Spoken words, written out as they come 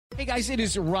Hey guys, it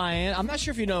is Ryan. I'm not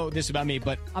sure if you know this about me,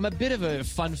 but I'm a bit of a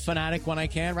fun fanatic when I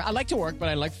can. I like to work, but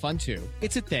I like fun too.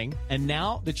 It's a thing. And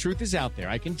now the truth is out there.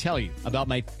 I can tell you about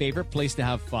my favorite place to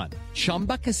have fun.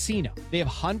 Chumba Casino. They have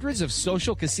hundreds of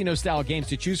social casino style games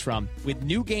to choose from with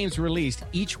new games released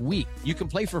each week. You can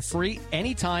play for free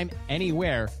anytime,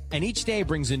 anywhere. And each day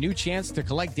brings a new chance to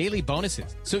collect daily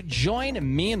bonuses. So join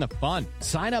me in the fun.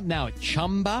 Sign up now at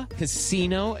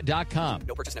ChumbaCasino.com.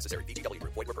 No purchase necessary. VGW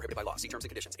Group. Void where prohibited by law. See terms and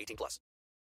conditions. 18+.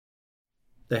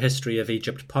 The History of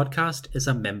Egypt podcast is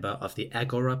a member of the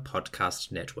Agora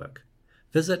Podcast Network.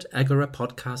 Visit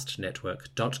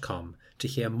agorapodcastnetwork.com to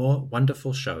hear more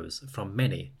wonderful shows from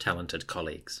many talented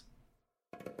colleagues.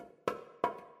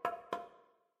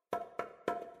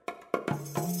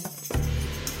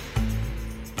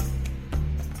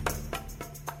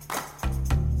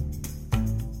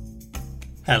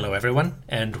 Hello everyone,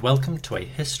 and welcome to a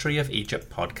History of Egypt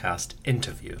podcast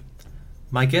interview.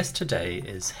 My guest today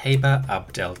is Heba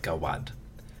Abdel Gawad.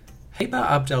 Heba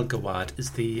Abdel Gawad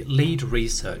is the lead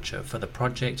researcher for the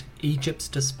project Egypt's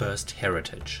Dispersed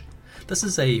Heritage. This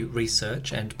is a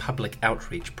research and public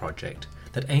outreach project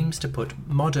that aims to put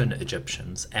modern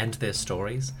Egyptians and their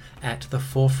stories at the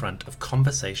forefront of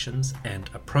conversations and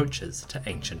approaches to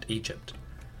ancient Egypt.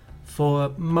 For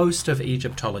most of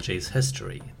Egyptology's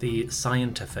history, the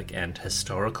scientific and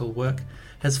historical work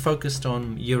has focused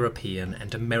on European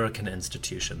and American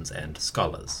institutions and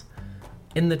scholars.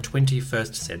 In the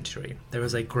 21st century, there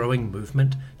is a growing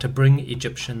movement to bring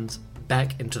Egyptians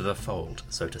back into the fold,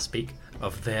 so to speak,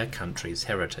 of their country's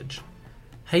heritage.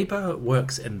 Heba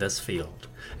works in this field,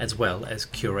 as well as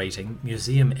curating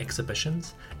museum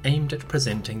exhibitions aimed at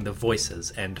presenting the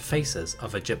voices and faces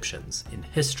of Egyptians in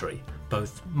history,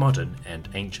 both modern and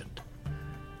ancient.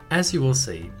 As you will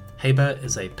see, Heba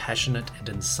is a passionate and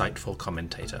insightful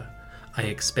commentator. I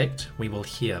expect we will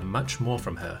hear much more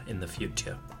from her in the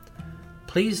future.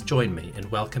 Please join me in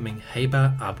welcoming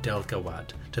Heba Abdel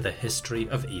Gawad to the History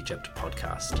of Egypt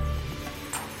podcast.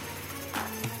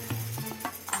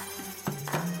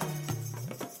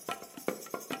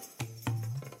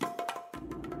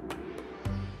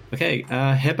 Okay,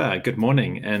 Heba, good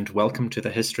morning and welcome to the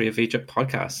History of Egypt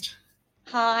podcast.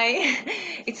 Hi,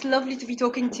 it's lovely to be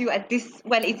talking to you at this,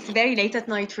 well, it's very late at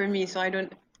night for me, so I know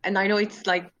it's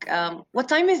like, what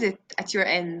time is it at your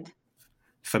end?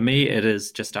 For me, it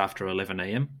is just after 11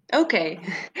 a.m. Okay,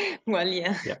 well,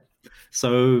 yeah. Yeah.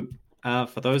 So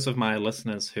for those of my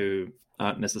listeners who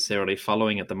aren't necessarily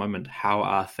following at the moment, how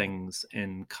are things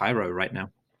in Cairo right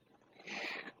now?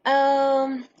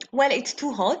 Well, it's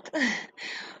too hot,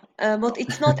 but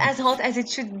it's not as hot as it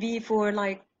should be for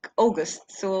like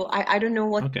August. So I don't know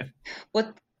what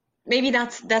maybe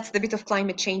that's the bit of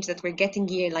climate change that we're getting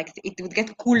here. Like it would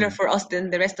get cooler for us than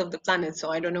the rest of the planet.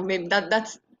 So I don't know. Maybe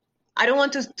that's. I don't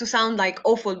want to sound like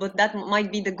awful, but that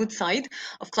might be the good side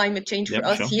of climate change for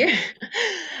us here.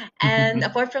 And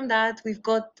apart from that, we've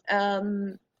got,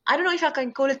 I don't know if I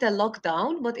can call it a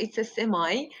lockdown, but it's a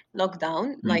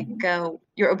semi-lockdown. Like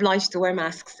you're obliged to wear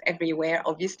masks everywhere,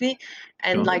 obviously.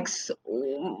 And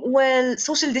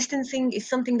social distancing is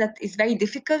something that is very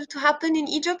difficult to happen in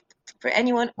Egypt for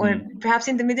anyone, or perhaps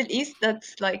in the Middle East.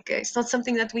 That's like, it's not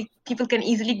something that people can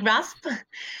easily grasp.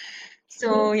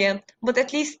 So, yeah, but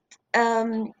at least,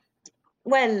 you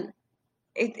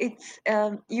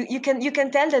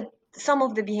can tell that some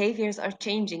of the behaviors are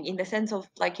changing in the sense of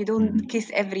like you don't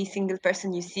kiss every single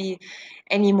person you see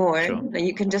anymore. Like,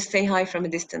 you can just say hi from a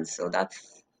distance. So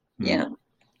that's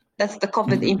that's the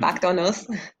COVID impact on us.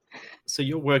 So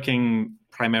you're working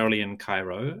primarily in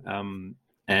Cairo,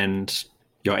 and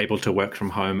you're able to work from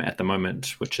home at the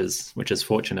moment, which is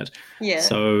fortunate. Yeah.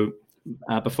 So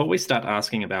before we start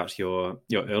asking about your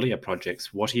earlier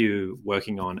projects, what are you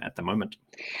working on at the moment?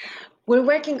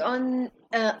 I'm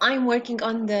working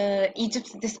on the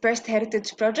Egypt's Dispersed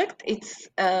Heritage Project. It's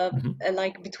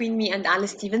like between me and Alice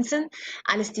Stevenson.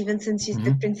 Alice Stevenson, she's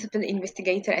the principal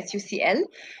investigator at UCL,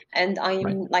 and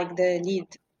I'm like the lead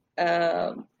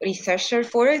researcher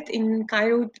for it in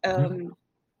Cairo,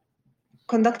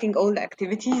 conducting all the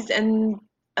activities and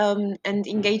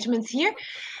engagements here.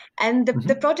 And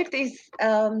the project is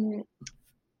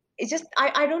it's just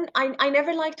I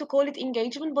never like to call it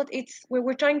engagement, but it's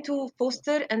we're trying to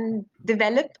foster and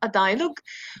develop a dialogue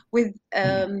with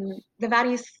the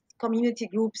various community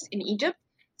groups in Egypt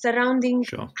surrounding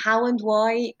how and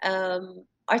why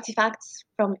artifacts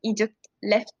from Egypt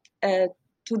left to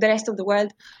the rest of the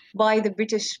world by the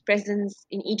British presence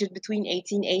in Egypt between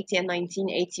 1880 and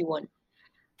 1981.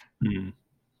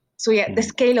 So the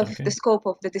scale of the scope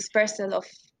of the dispersal of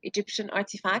Egyptian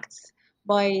artifacts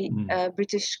by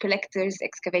British collectors,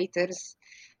 excavators,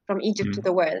 from Egypt to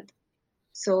the world.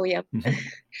 So yeah,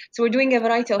 so we're doing a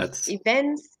variety of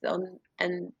events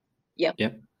and yeah.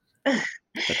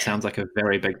 That sounds like a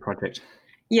very big project.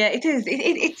 Yeah, it is.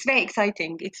 It's very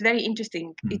exciting. It's very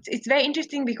interesting. It's very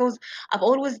interesting because I've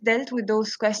always dealt with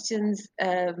those questions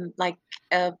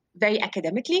very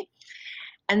academically,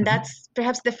 and that's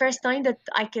perhaps the first time that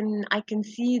I can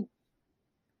see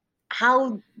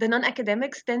how the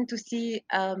non-academics tend to see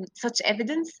such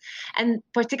evidence, and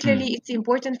particularly it's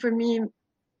important for me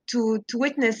to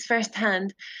witness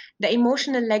firsthand the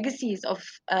emotional legacies of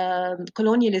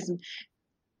colonialism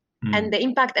and the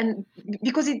impact, and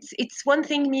because it's one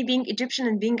thing me being Egyptian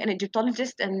and being an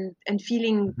Egyptologist and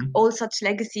feeling all such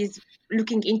legacies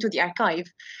looking into the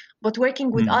archive, but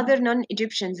working with other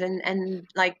non-Egyptians and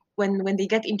like when they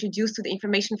get introduced to the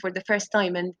information for the first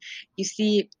time and you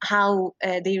see how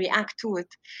they react to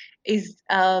it is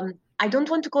I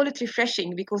don't want to call it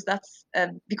refreshing because that's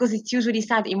because it's usually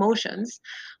sad emotions,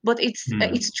 but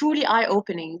it's truly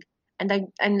eye-opening, and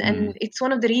it's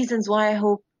one of the reasons why I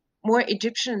hope more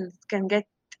Egyptians can get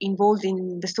involved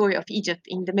in the story of Egypt,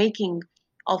 in the making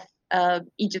of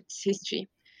Egypt's history,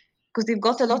 because they've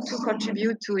got a lot to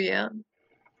contribute to. Yeah.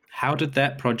 How did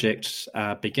that project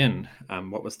begin?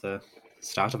 What was the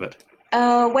start of it?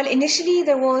 Well, initially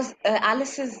there was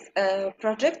Alice's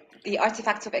project, the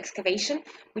Artifacts of Excavation,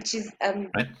 which is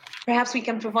perhaps we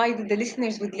can provide the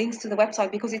listeners with links to the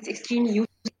website because it's extremely useful.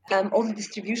 All the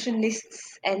distribution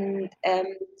lists, and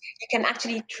you can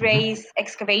actually trace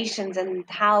excavations and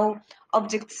how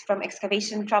objects from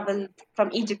excavation traveled from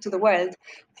Egypt to the world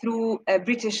through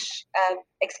British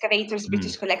excavators,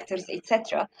 British collectors,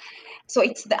 etc. So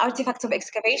it's the Artifacts of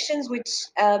Excavations, which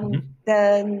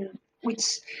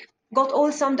got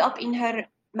all summed up in her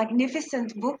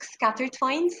magnificent book Scattered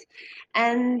Finds,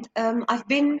 and I've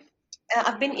been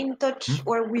in touch,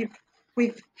 or we've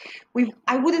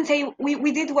I wouldn't say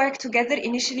we did work together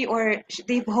initially, or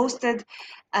they've hosted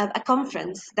a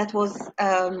conference that was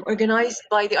organized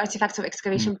by the Artifacts of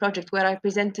Excavation project, where I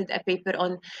presented a paper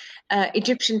on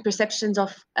Egyptian perceptions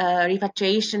of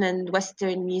repatriation and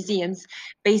Western museums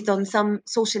based on some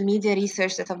social media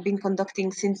research that I've been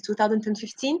conducting since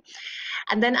 2015.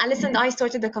 And then Alice and I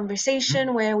started a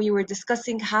conversation where we were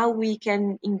discussing how we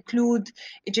can include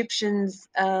Egyptians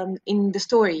in the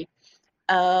story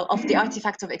of the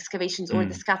Artifacts of Excavations, or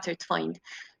the Scattered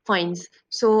Finds.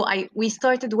 So we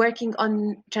started working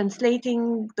on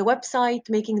translating the website,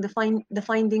 making the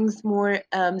findings more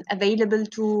available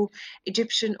to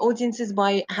Egyptian audiences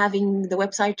by having the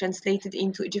website translated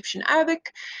into Egyptian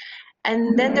Arabic.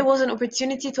 And then there was an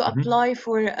opportunity to apply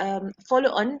for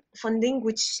follow-on funding,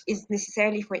 which is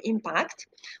necessarily for impact,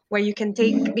 where you can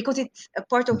take, because it's a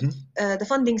part of the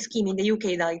funding scheme in the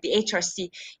UK, like the HRC.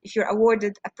 If you're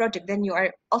awarded a project, then you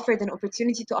are offered an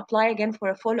opportunity to apply again for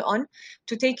a follow-on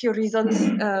to take your results,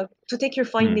 to take your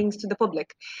findings to the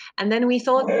public. And then we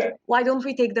thought, why don't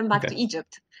we take them back to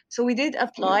Egypt? So we did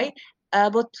apply.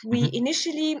 But we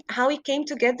initially, how it came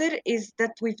together is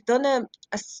that we've done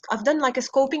I've done like a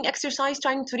scoping exercise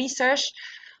trying to research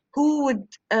who would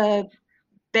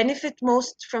benefit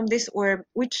most from this, or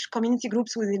which community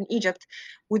groups within Egypt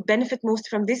would benefit most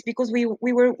from this, because we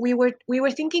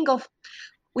were thinking of,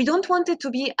 we don't want it to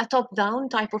be a top-down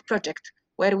type of project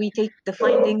where we take the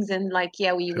findings and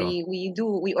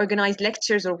we organize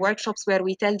lectures or workshops where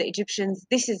we tell the Egyptians,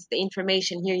 this is the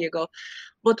information, here you go.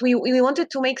 But we wanted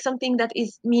to make something that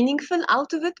is meaningful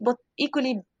out of it, but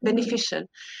equally beneficial.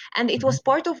 And it was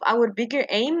part of our bigger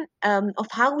aim of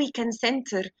how we can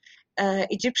center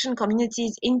Egyptian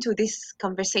communities into this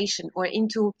conversation, or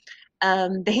into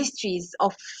the histories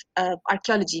of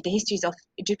archaeology, the histories of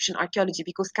Egyptian archaeology,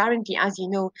 because currently, as you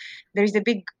know, there is a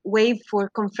big wave for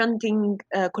confronting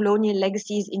colonial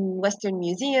legacies in Western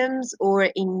museums, or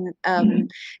in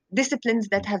disciplines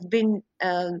that have been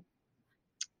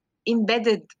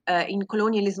embedded in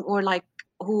colonialism, or like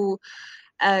who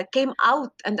came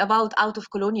out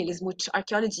of colonialism, which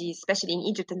archaeology, especially in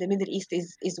Egypt and the Middle East,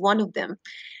 is one of them.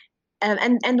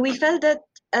 And we felt that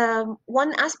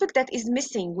one aspect that is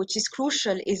missing, which is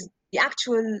crucial, is the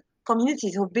actual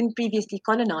communities who have been previously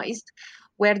colonized,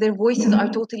 where their voices are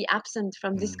totally absent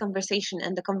from this conversation,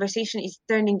 and the conversation is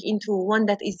turning into one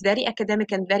that is very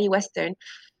academic and very Western.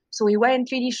 So we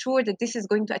weren't really sure that this is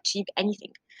going to achieve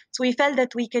anything. So we felt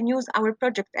that we can use our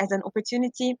project as an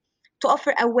opportunity to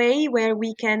offer a way where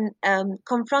we can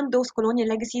confront those colonial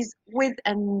legacies with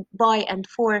and by and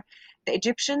for the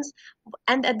Egyptians,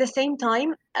 and at the same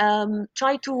time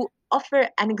try to offer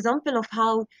an example of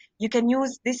how you can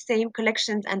use these same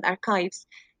collections and archives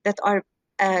that are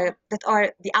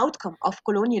the outcome of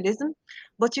colonialism,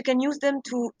 but you can use them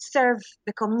to serve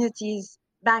the communities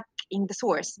back in the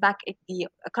source, back at the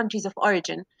countries of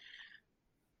origin.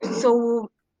 So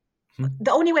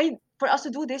the only way for us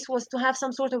to do this was to have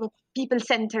some sort of a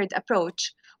people-centered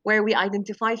approach where we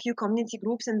identify a few community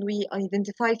groups and we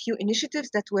identify a few initiatives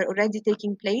that were already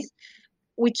taking place,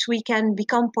 which we can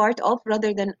become part of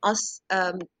rather than us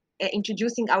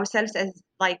introducing ourselves as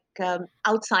like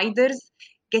outsiders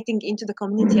getting into the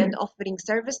community and offering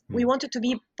service. We wanted to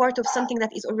be part of something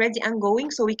that is already ongoing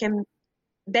so we can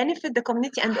benefit the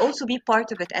community and also be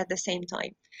part of it at the same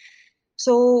time.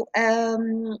 So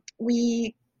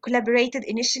we collaborated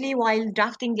initially while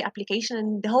drafting the application,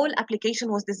 and the whole application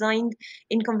was designed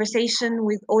in conversation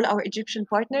with all our Egyptian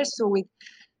partners, so with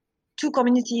 2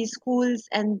 community schools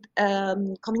and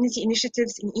community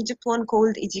initiatives in Egypt, one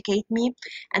called Educate Me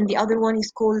and the other one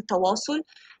is called Tawasul,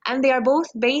 and they are both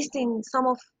based in some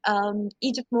of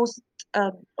Egypt's most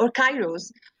or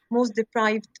Cairo's most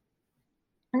deprived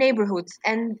neighborhoods,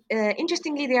 and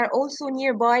interestingly they are also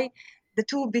nearby the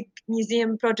 2 big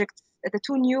museum projects, the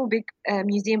 2 new big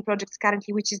museum projects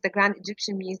currently, which is the Grand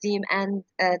Egyptian Museum and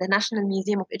the National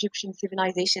Museum of Egyptian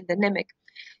Civilization, the NEMEC.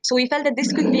 So we felt that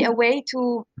this could be a way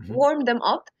to warm them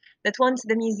up, that once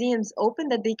the museums open,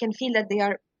 that they can feel that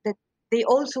they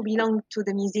also belong to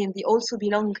the museum, they also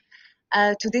belong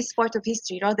to this part of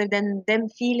history, rather than them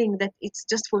feeling that it's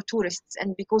just for tourists,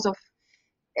 and because of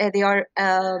they are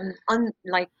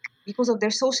because of their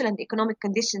social and economic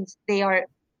conditions, they are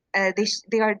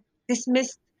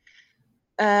dismissed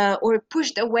or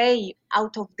pushed away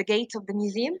out of the gates of the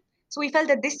museum. So we felt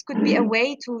that this could be a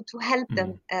way to help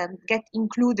them get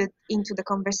included into the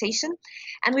conversation.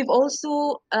 And we've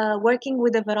also working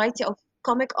with a variety of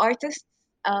comic artists.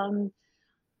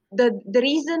 The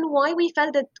reason why we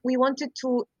felt that we wanted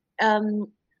to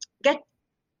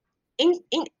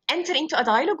enter into a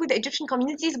dialogue with the Egyptian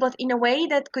communities, but in a way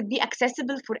that could be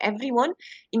accessible for everyone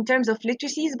in terms of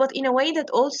literacies, but in a way that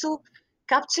also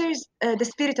captures the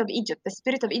spirit of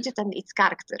Egypt and its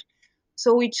character.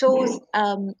 So we chose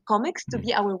comics to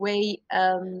be our way,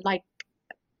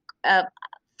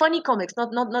 funny comics,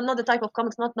 not the type of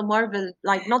comics, not the Marvel,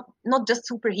 like not just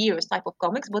superheroes type of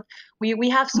comics, but we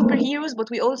have superheroes, but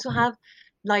we also have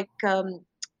like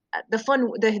the fun,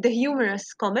 the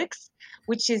humorous comics,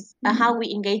 which is how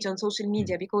we engage on social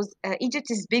media, because Egypt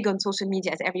is big on social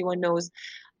media, as everyone knows,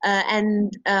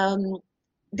 and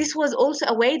this was also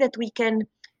a way that we can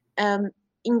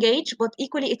engage, but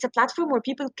equally it's a platform where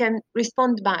people can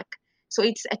respond back. So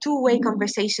it's a two-way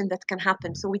conversation that can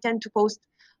happen. So we tend to post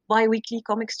bi-weekly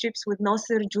comic strips with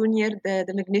Nasser Jr.,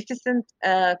 the magnificent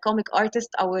comic artist,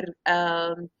 our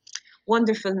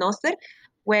wonderful Nasser,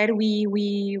 where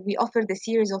we offer the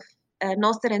series of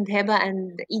Nasser and Heba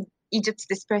and Egypt's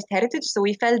dispersed heritage. So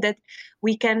we felt that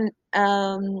we can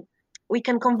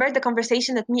convert the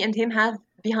conversation that me and him have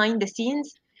behind the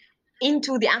scenes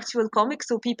into the actual comic,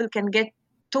 so people can get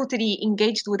totally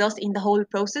engaged with us in the whole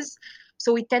process.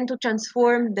 So we tend to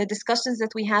transform the discussions that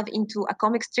we have into a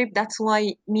comic strip. That's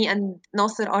why me and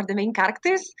Nasser are the main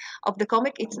characters of the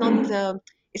comic. It's not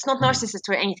narcissist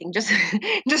or anything. Just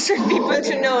for people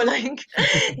to know, like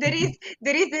there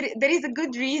is a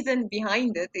good reason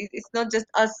behind it. It's not just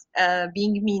us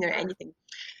being mean or anything.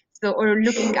 So, or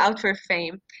looking out for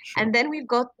fame. Sure. And then we've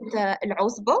got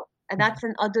Al-Uzba, and that's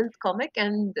an adult comic,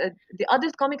 and the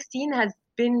adult comic scene has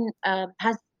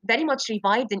very much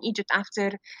revived in Egypt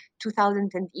after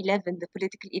 2011, the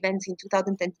political events in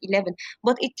 2011.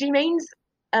 But it remains,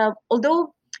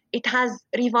 although it has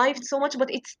revived so much, but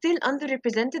it's still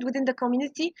underrepresented within the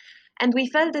community. And we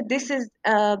felt that this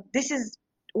is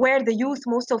where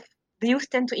most of the youth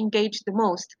tend to engage the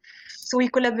most. So we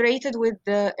collaborated with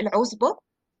Al-Uzba,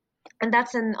 and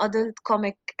that's an adult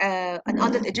comic, an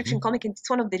adult Egyptian comic. It's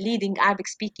one of the leading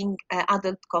Arabic-speaking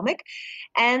adult comic.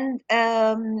 And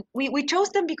we chose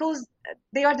them because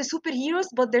they are the superheroes,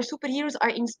 but their superheroes are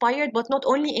inspired, but not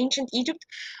only ancient Egypt,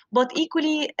 but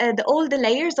equally all the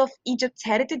layers of Egypt's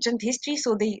heritage and history.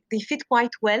 So they fit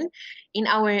quite well in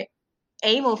our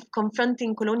aim of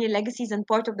confronting colonial legacies, and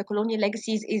part of the colonial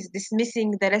legacies is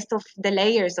dismissing the rest of the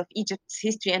layers of Egypt's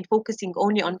history and focusing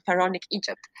only on pharaonic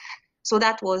Egypt. So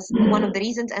that was one of the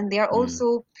reasons, and they are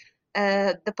also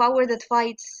the power that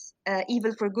fights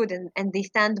evil for good, and they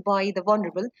stand by the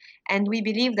vulnerable. And we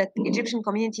believe that Egyptian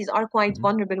communities are quite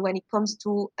vulnerable when it comes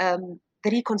to the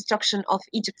reconstruction of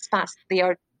Egypt's past. They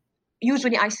are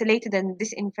usually isolated and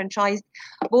disenfranchised,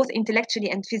 both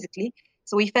intellectually and physically.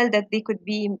 So we felt that they could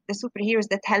be the superheroes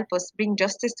that help us bring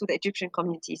justice to the Egyptian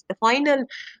communities. The final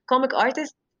comic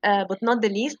artist, but not the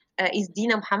least, is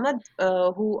Dina Muhammad,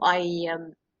 who I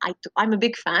I'm a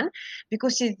big fan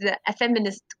because she's a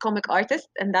feminist comic artist,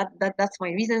 and that's my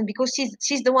reason, because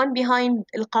she's the one behind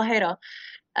Al Qahira,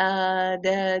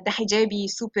 the hijabi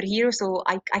superhero. So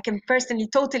I can personally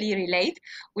totally relate,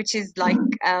 which is like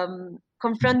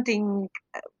confronting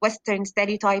Western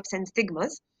stereotypes and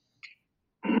stigmas.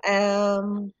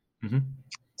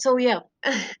 So yeah,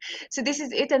 so this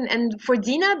is it. And for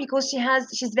Dina, because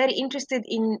she's very interested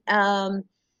in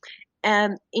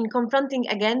confronting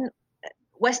again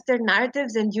Western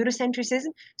narratives and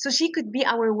Eurocentrism. So she could be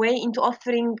our way into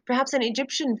offering perhaps an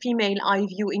Egyptian female eye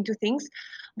view into things,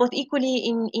 but equally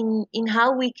in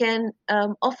how we can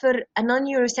offer a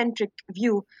non-Eurocentric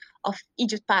view of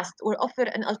Egypt past, or offer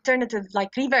an alternative like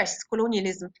reverse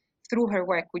colonialism through her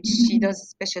work, which she does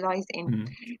specialize in.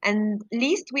 And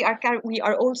least we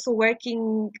are also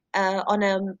working on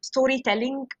a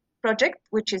storytelling project,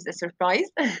 which is a surprise,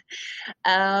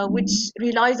 which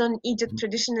relies on Egypt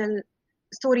traditional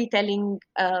storytelling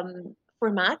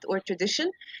format or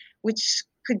tradition, which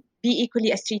could be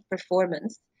equally a street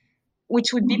performance,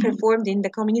 which would be performed in the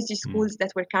community schools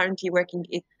that we're currently working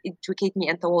in Tukitni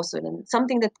and Tawasul. And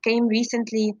something that came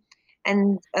recently,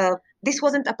 and this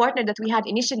wasn't a partner that we had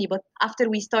initially, but after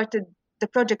we started the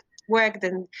project worked,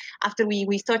 and after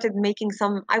we started making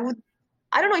some, I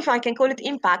don't know if I can call it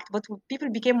impact, but people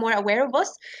became more aware of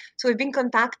us. So we've been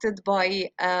contacted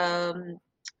by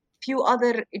few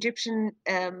other Egyptian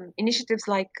initiatives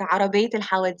like Arabiyat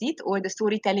al-Hawadith, or the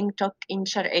storytelling truck in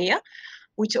Sharqiyya,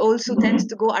 which also tends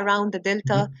to go around the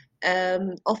Delta,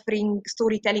 offering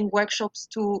storytelling workshops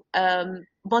to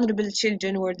vulnerable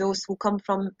children or those who come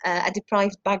from a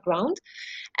deprived background.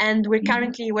 And we're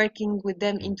currently working with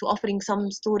them into offering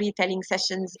some storytelling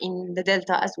sessions in the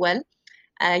Delta as well,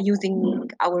 using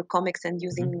our comics and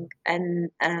using the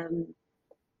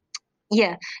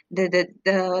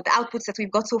outputs that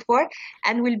we've got so far.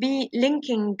 And we'll be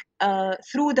linking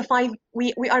through the 5.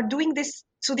 We are doing this.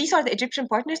 So these are the Egyptian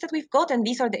partners that we've got, and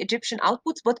these are the Egyptian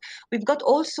outputs. But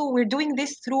we're doing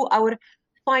this through our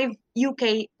 5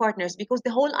 UK partners, because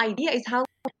the whole idea is how,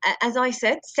 as I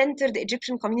said, center the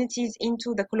Egyptian communities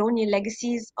into the colonial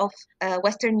legacies of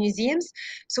Western museums.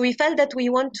 So we felt that we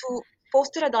want to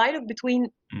foster a dialogue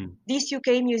between these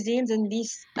UK museums and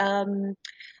these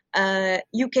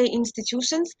UK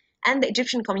institutions and the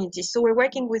Egyptian communities. So we're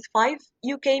working with 5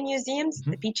 UK museums: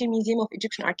 the Peachy Museum of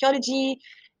Egyptian Archaeology,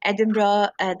 Edinburgh,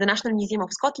 the National Museum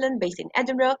of Scotland based in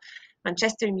Edinburgh,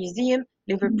 Manchester Museum,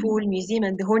 Liverpool Museum,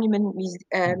 and the Horniman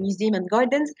Museum and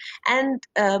Gardens, and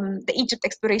the Egypt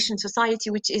Exploration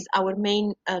Society, which is our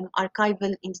main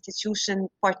archival institution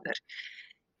partner.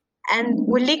 And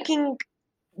we're linking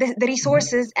the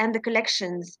resources and the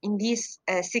collections in these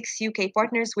 6 UK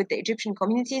partners with the Egyptian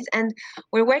communities. And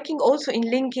we're working also in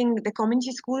linking the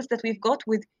community schools that we've got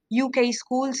with UK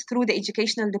schools through the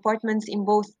educational departments in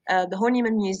both the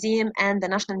Horniman Museum and the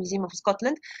National Museum of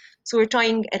Scotland. So we're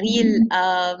trying a real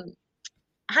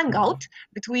hangout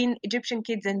between Egyptian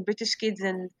kids and British kids,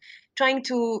 and trying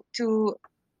to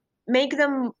make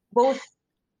them both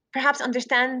perhaps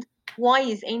understand why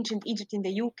is ancient Egypt in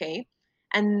the UK,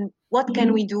 and what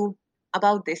can we do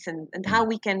about this, and how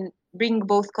we can bring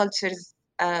both cultures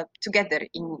together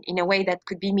in a way that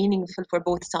could be meaningful for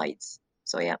both sides.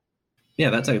 So yeah,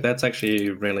 that's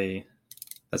actually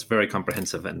that's very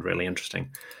comprehensive and really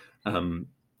interesting.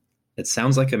 It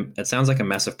sounds like a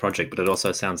massive project, but it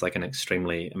also sounds like an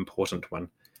extremely important one.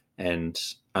 And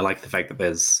I like the fact that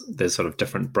there's sort of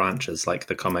different branches, like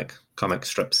the comic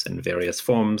strips in various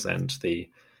forms, and the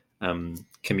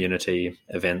community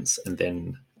events, and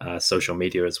then social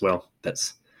media as well.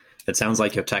 It sounds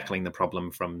like you're tackling the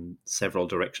problem from several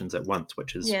directions at once,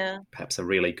 which is perhaps a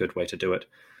really good way to do it.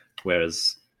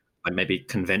 Whereas maybe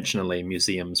conventionally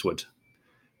museums would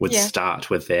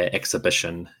start with their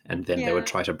exhibition, and then they would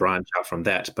try to branch out from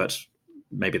that. But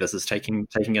maybe this is taking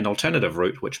an alternative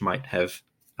route, which might have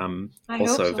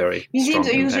also very museums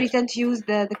strong usually impact. tend to use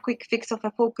the quick fix of a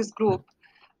focus group.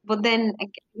 But then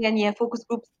again, focus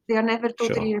groups, they are never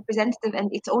totally representative, and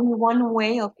it's only one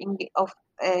way of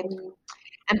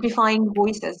amplifying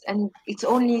voices, and it's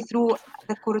only through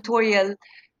the curatorial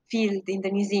field in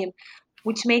the museum,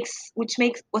 which makes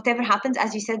whatever happens,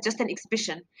 as you said, just an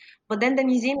exhibition. But then the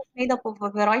museum is made up of a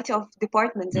variety of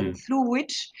departments, and through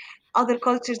which other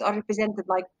cultures are represented,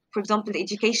 like, for example, the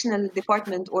educational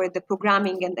department or the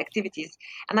programming and activities.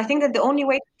 And I think that the only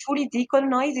way to truly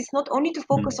decolonize is not only to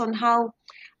focus on how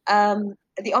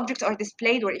the objects are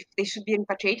displayed, or if they should be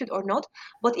repatriated or not,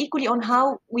 but equally on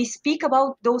how we speak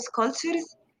about those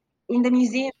cultures in the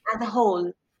museum as a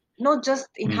whole. not just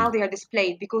in how they are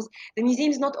displayed, because the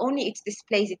museums, not only its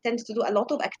displays, it tends to do a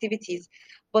lot of activities,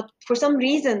 but for some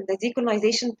reason the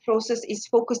decolonization process is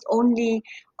focused only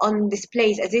on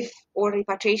displays, as if, or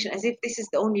repatriation, as if this is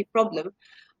the only problem.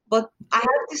 But I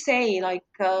have to say, like,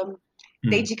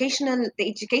 the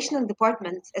educational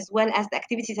departments, as well as the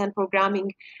activities and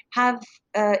programming, have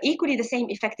equally the same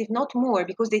effect, if not more,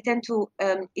 because they tend to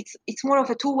it's more of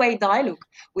a two-way dialogue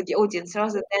with the audience,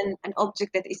 rather than an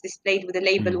object that is displayed with a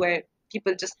label where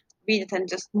people just read it and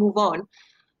just move on.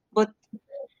 But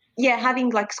yeah,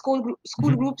 having like school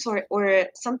groups or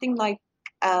something like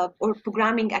or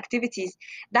programming activities,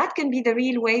 that can be the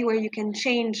real way where you can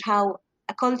change how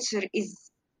a culture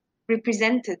is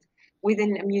represented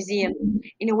within a museum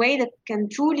in a way that can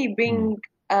truly bring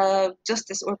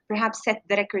justice, or perhaps set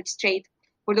the record straight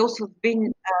for those who've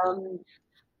been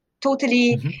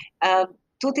totally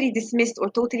dismissed, or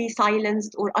totally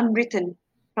silenced, or unwritten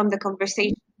from the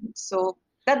conversation. So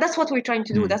that's what we're trying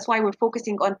to do. That's why we're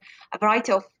focusing on a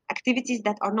variety of activities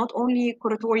that are not only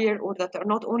curatorial, or that are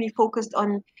not only focused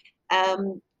on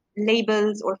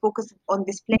labels or focused on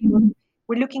display.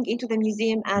 We're looking into the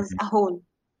museum as a whole.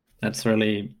 That's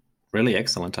really, really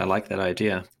excellent. I like that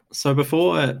idea. So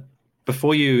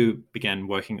before you began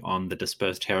working on the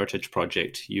Dispersed Heritage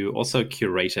Project, you also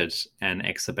curated an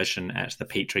exhibition at the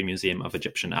Petrie Museum of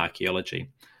Egyptian Archaeology,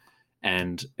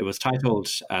 and it was titled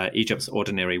Egypt's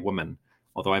Ordinary Woman,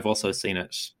 although I've also seen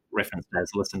it referenced as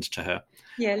Listened to Her.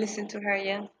 Yeah, Listen to Her,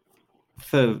 yeah.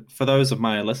 For those of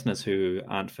my listeners who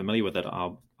aren't familiar with it,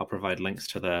 I'll provide links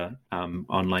to the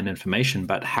online information,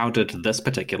 but how did this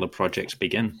particular project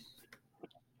begin?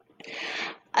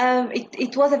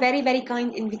 It was a very, very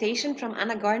kind invitation from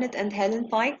Anna Garnett and Helen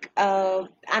Pike.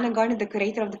 Anna Garnett, the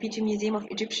curator of the Petrie Museum of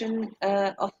Egyptian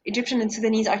and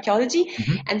Sudanese Archaeology,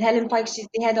 and Helen Pike, she's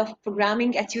the head of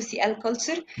programming at UCL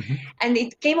Culture. And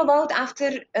it came about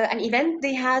after an event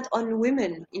they had on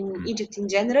women in Egypt in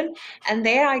general. And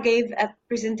there I gave a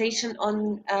presentation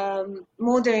on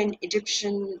modern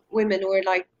Egyptian women, or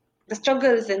like the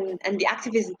struggles and the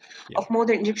activism of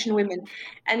modern Egyptian women.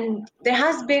 And there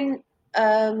has been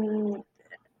the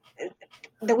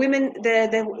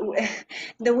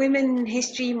Women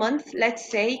History Month, let's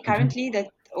say, currently, that,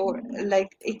 or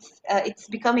like it's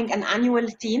becoming an annual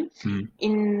theme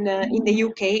in the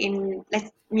UK in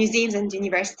museums and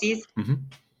universities,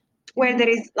 where there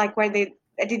is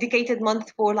a dedicated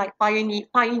month for like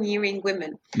pioneering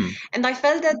women. And I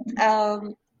felt that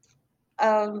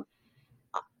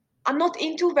I'm not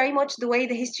into very much the way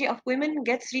the history of women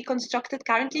gets reconstructed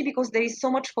currently, because there is so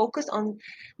much focus on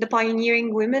the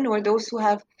pioneering women, or those who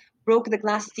have broke the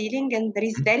glass ceiling, and there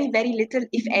is very, very little,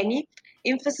 if any,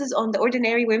 emphasis on the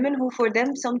ordinary women who, for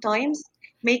them, sometimes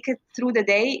make it through the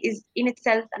day is in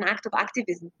itself an act of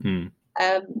activism.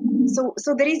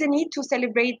 So there is a need to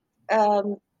celebrate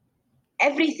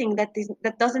everything that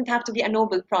doesn't have to be a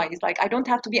Nobel Prize. Like, I don't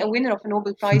have to be a winner of a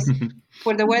Nobel Prize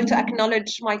for the world to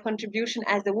acknowledge my contribution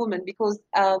as a woman, because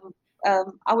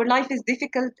our life is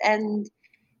difficult and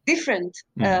different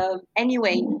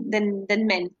anyway than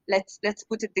men. Let's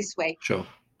put it this way. Sure.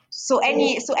 So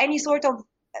any sort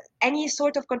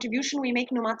of contribution we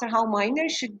make, no matter how minor,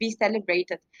 should be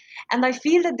celebrated. And I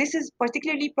feel that this is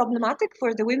particularly problematic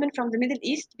for the women from the Middle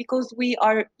East, because we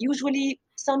are usually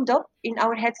summed up in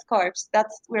our headscarves.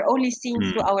 We're only seen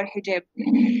through our hijab,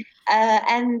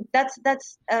 and that's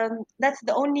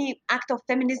the only act of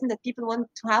feminism that people want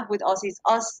to have with us, is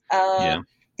us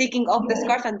taking off the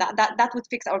scarf, and that would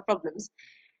fix our problems.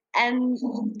 And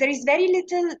there is very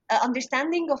little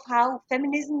understanding of how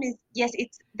feminism is. Yes,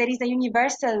 there is a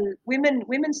universal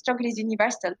women's struggle is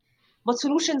universal, but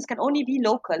solutions can only be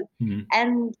local.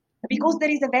 And because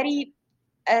there is a very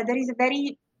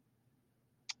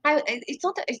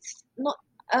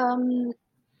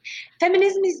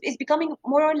feminism is becoming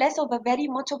more or less of a very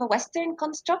much of a Western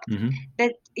construct,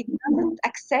 that it doesn't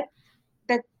accept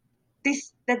that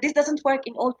this doesn't work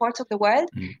in all parts of the world,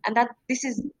 and that this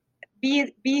is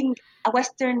being a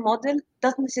Western model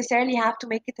doesn't necessarily have to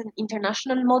make it an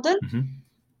international model.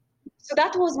 So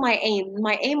that was my aim.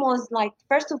 My aim was, like,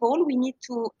 first of all, we need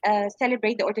to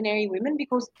celebrate the ordinary women,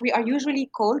 because we are usually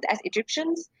called as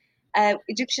Egyptian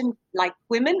like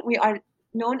women. We are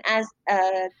known as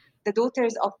the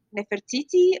daughters of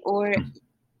Nefertiti,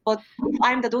 but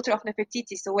I'm the daughter of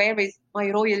Nefertiti, so where is my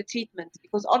royal treatment?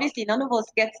 Because obviously none of us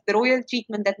gets the royal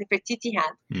treatment that Nefertiti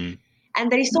had.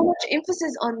 And there is so much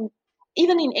emphasis on,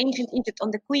 even in ancient Egypt,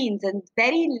 on the queens, and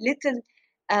very,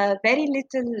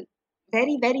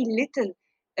 very little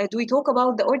do we talk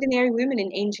about the ordinary women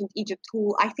in ancient Egypt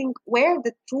who I think were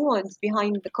the true ones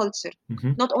behind the culture?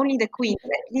 Not only the queens,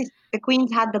 at least the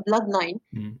queens had the bloodline.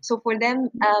 So for them,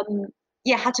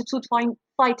 Hatshepsut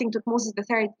fighting Tutmosis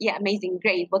III, amazing,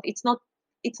 great. But it's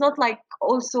not like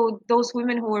also those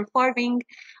women who were farming,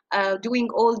 doing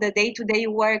all the day-to-day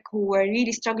work, who were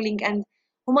really struggling and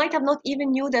who might have not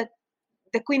even knew that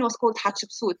the queen was called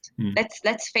Hatshepsut.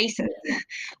 Let's face it.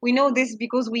 We know this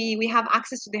because we have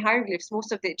access to the hieroglyphs.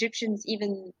 Most of the Egyptians,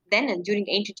 even then and during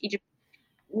ancient Egypt,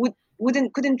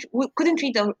 couldn't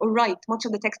read or write much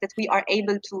of the text that we are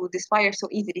able to decipher so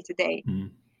easily today.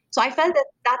 So I felt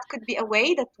that could be a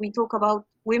way that we talk about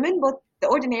women, but the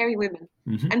ordinary women,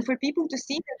 and for people to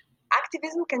see that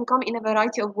activism can come in a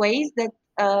variety of ways. That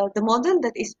the model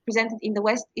that is presented in the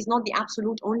West is not the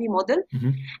absolute only model,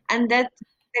 and that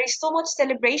there is so much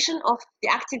celebration of the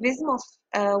activism of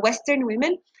Western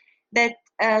women that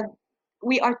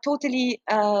we are totally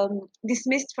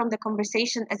dismissed from the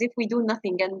conversation as if we do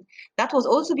nothing. And that was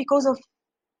also because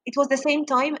it was the same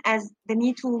time as the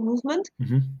Me Too movement.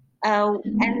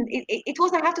 And it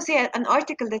was, I have to say, an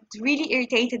article that really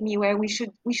irritated me, where we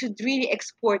should really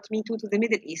export Me Too to the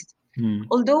Middle East.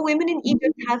 Although women in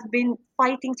Egypt have been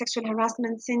fighting sexual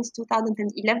harassment since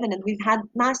 2011, and we've had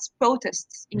mass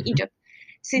protests in Egypt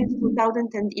since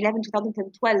 2011,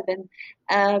 2012, and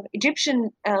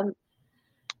Egyptian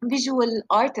visual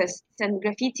artists and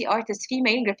graffiti artists,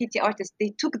 female graffiti artists,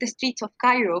 they took the streets of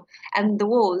Cairo and the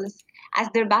walls as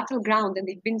their battleground, and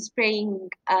they've been spraying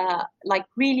like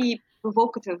really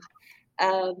provocative,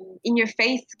 in your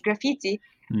face graffiti.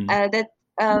 That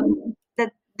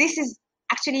this is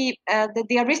actually that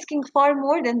they are risking far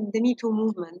more than the Me Too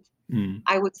movement,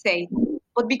 I would say.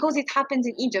 But because it happens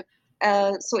in Egypt,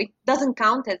 so it doesn't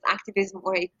count as activism,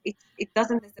 or it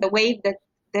doesn't as a wave that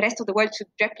the rest of the world should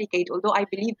replicate, although I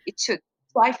believe it should.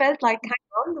 So I felt like,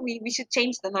 hang on, we should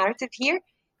change the narrative here.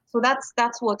 So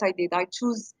that's what I did. I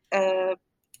chose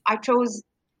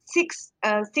 6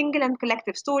 single and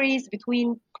collective stories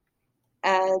between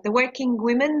the working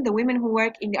women, the women who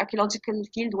work in the archaeological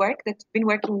field work, that's been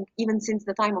working even since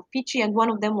the time of Petrie, and one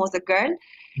of them was a girl.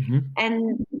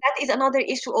 And that is another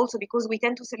issue also, because we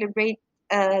tend to celebrate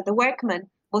the workmen,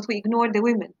 but we ignore the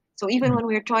women. So even when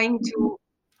we're trying to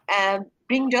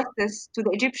bring justice to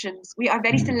the Egyptians, we are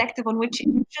very selective on which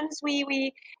Egyptians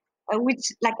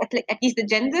which, like, at least the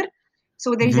gender.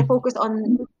 So there is a focus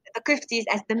on the Kuftis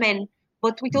as the men,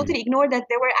 but we totally ignore that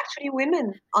there were actually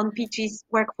women on Petrie's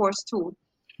workforce too.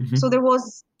 So there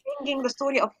was bringing the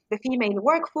story of the female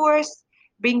workforce,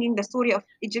 bringing the story of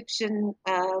Egyptian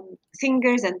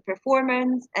singers and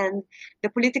performers, and the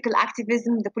political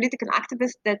activism, the political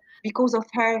activist that because of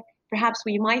her, perhaps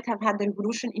we might have had the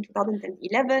revolution in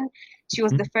 2011. She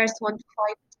was the first one to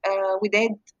fight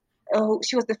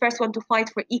she was the first one to fight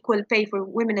for equal pay for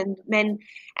women and men,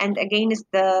 and against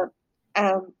the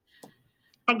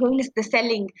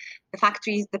selling, the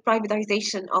factories, the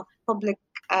privatization of public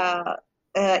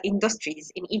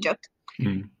industries in Egypt.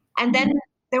 And then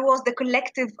there was the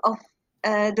collective of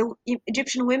the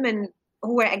Egyptian women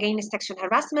who were against sexual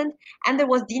harassment. And there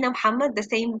was Dina Muhammad, the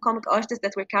same comic artist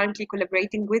that we're currently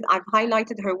collaborating with. I've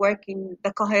highlighted her work in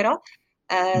the Qahira,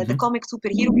 the comic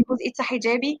superhero, because it's a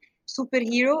hijabi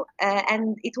superhero,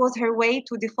 and it was her way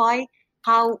to defy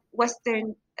how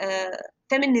Western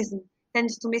feminism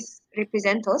tends to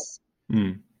misrepresent us.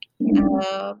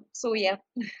 So yeah.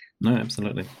 No,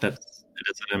 absolutely. It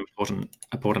is an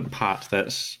important part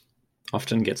that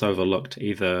often gets overlooked,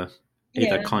 either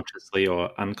consciously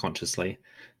or unconsciously.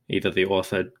 Either the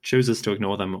author chooses to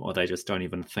ignore them, or they just don't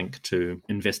even think to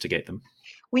investigate them.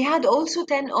 We had also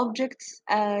 10 objects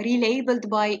relabeled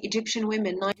by Egyptian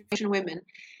women, non-Egyptian women,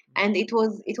 and it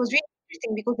was really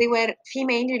interesting because they were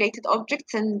female-related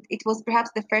objects, and it was perhaps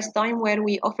the first time where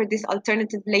we offered this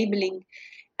alternative labeling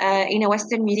in a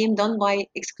Western museum done by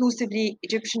exclusively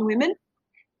Egyptian women.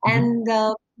 And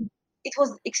it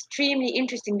was extremely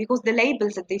interesting because the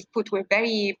labels that they've put were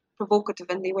very provocative,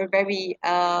 and they were very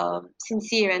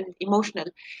sincere and emotional.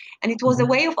 And it was a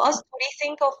way of us to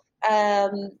rethink of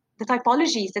the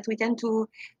typologies that we tend to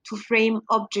frame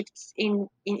objects in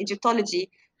Egyptology,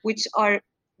 which are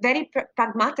very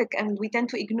pragmatic, and we tend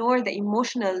to ignore the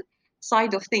emotional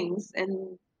side of things.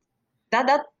 And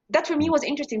that for me was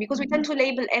interesting, because we tend to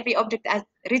label every object as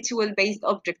ritual-based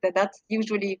object. That's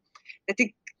usually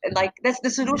that's the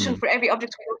solution for every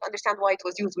object. We don't understand why it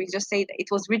was used. We just say that it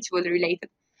was ritual related.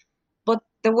 But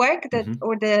the work that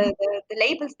or the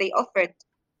labels they offered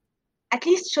at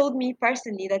least showed me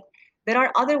personally that there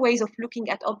are other ways of looking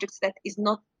at objects that is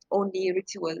not only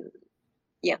ritual.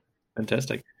 Yeah.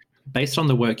 Fantastic. Based on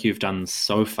the work you've done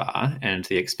so far and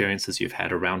the experiences you've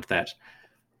had around that,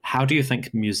 how do you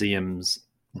think museums,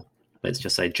 let's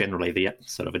just say generally, the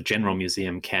sort of a general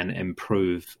museum, can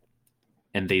improve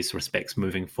in these respects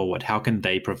moving forward? How can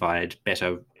they provide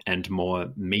better and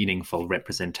more meaningful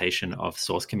representation of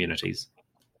source communities?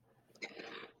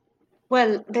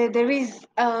 Well, there is,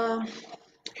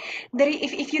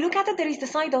 if you look at it, there is the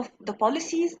side of the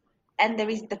policies and there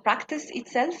is the practice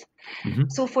itself. Mm-hmm.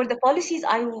 So for the policies,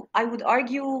 I would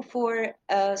argue for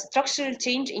structural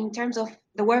change in terms of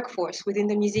the workforce within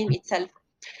the museum itself.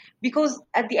 Because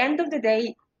at the end of the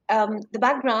day, the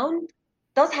background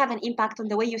does have an impact on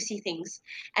the way you see things.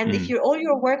 And if all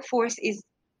your workforce is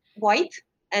white,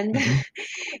 and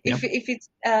if it's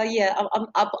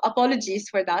apologies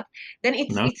for that, then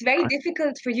it's very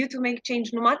difficult for you to make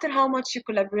change, no matter how much you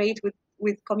collaborate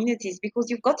with communities, because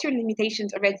you've got your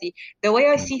limitations already. The way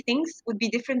I see things would be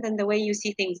different than the way you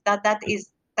see things. That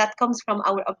comes from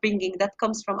our upbringing, that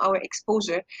comes from our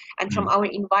exposure and from our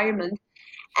environment,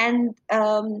 and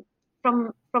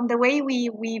from the way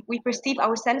we perceive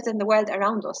ourselves and the world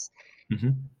around us.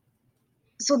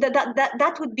 So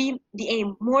that would be the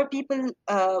aim. More people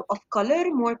of color,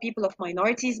 more people of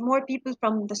minorities, more people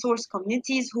from the source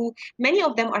communities, who many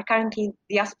of them are currently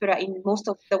diaspora in most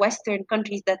of the Western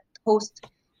countries that host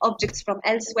objects from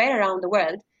elsewhere around the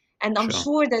world. And I'm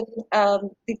sure that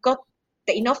they've got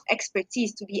enough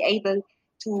expertise to be able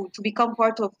to become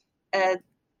part of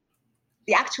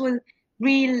the actual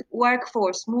real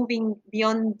workforce, moving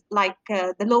beyond like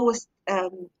the lowest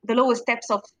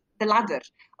steps of the ladder,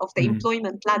 of the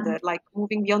employment ladder, like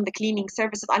moving beyond the cleaning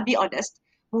services. I'll be honest,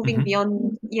 moving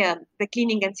beyond the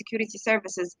cleaning and security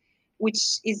services,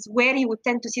 which is where you would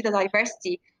tend to see the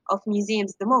diversity of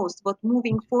museums the most. But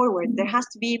moving forward, there has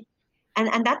to be,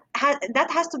 and that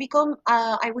has to become,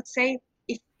 I would say,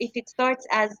 if it starts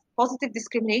as positive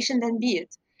discrimination, then be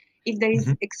it. If there is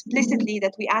explicitly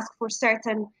that we ask for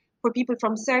people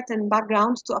from certain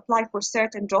backgrounds to apply for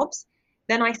certain jobs,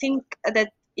 then I think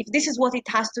that if this is what it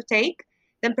has to take,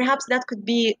 then perhaps that could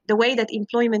be the way that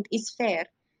employment is fair,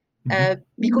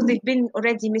 because they've been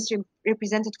already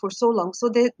misrepresented for so long. So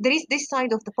there is this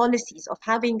side of the policies of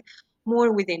having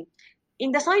more within.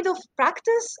 In the side of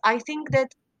practice, I think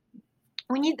that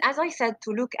we need, as I said,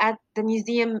 to look at the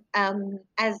museum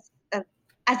as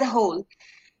a whole,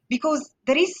 because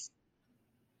there is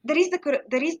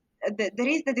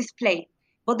the display,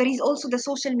 but there is also the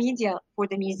social media for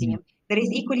the museum. There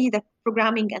is equally the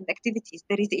programming and activities.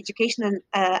 There is the educational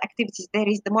activities. There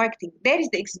is the marketing. There is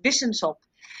the exhibition shop.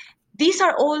 These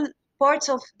are all parts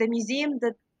of the museum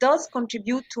that does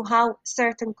contribute to how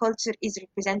certain culture is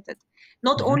represented,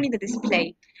 not only the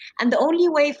display. And the only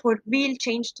way for real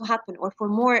change to happen, or for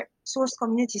more source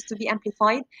communities to be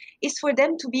amplified, is for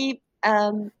them to be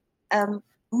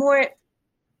more,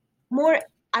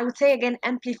 I would say again,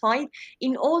 amplified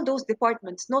in all those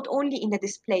departments, not only in the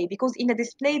display, because in the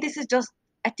display, this is just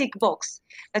a tick box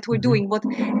that we're doing, but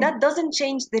that doesn't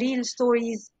change the real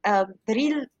stories, the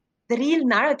real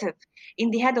narrative in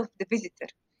the head of the visitor.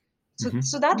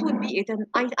 So that would be it. And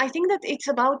I think that it's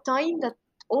about time that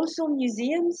also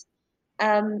museums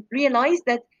realize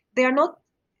that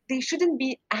they shouldn't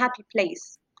be a happy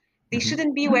place. They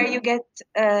shouldn't be where you get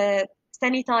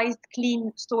sanitized,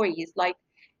 clean stories. Like,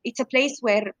 it's a place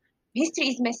where history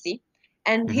is messy,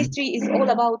 and history is all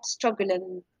about struggle.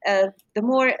 And the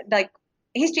more like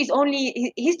history is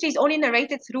only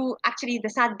narrated through actually the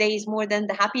sad days more than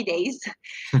the happy days.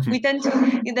 We tend to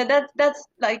that's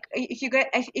like, if you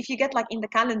get like in the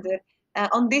calendar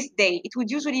on this day, it would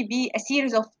usually be a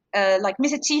series of like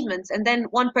misachievements, and then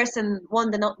one person won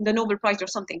the Nobel Prize or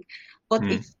something. But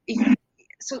if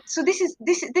so this is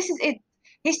it.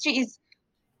 History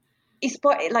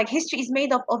history is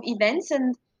made up of events,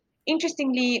 and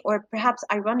interestingly, or perhaps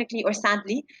ironically or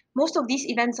sadly, most of these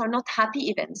events are not happy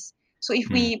events. So if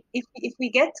we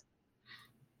get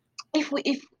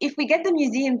the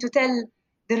museum to tell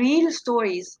the real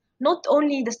stories, not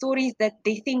only the stories that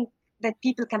they think that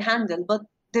people can handle, but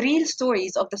the real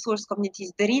stories of the source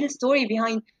communities, the real story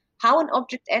behind how an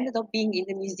object ended up being in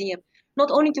the museum,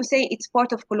 not only to say it's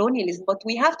part of colonialism, but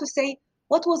we have to say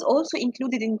what was also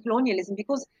included in colonialism,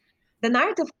 because the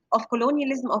narrative of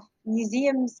colonialism of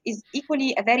museums is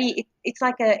equally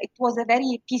it was a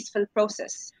very peaceful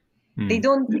process. They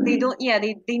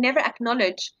never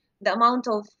acknowledge the amount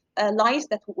of lives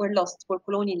that were lost for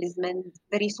colonialism and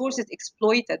the resources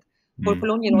exploited for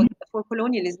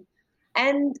colonialism,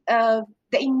 and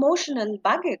the emotional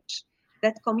baggage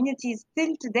that communities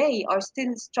still today are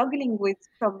still struggling with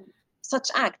from such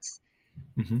acts.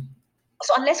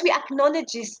 So unless we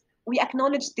acknowledge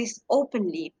this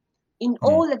openly, in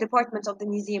all the departments of the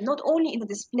museum, not only in the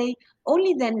display.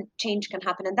 Only then change can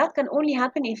happen, and that can only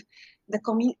happen if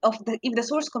if the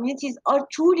source communities are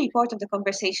truly part of the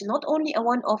conversation, not only a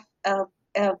one-off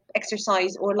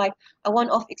exercise or like a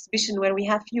one-off exhibition where we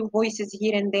have few voices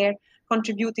here and there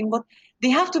contributing, but they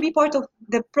have to be part of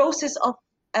the process of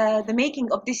the making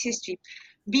of this history,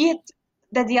 be it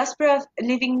the diaspora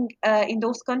living in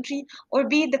those countries, or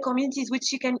be it the communities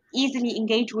which you can easily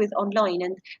engage with online.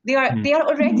 And they are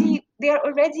already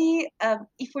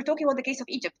if we're talking about the case of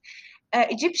Egypt,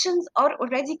 Egyptians are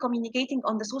already communicating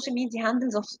on the social media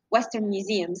handles of Western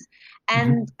museums,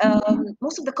 and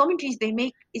most of the commentaries they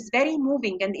make is very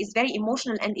moving and is very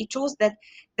emotional, and it shows that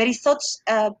there is such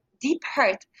deep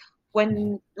hurt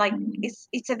when like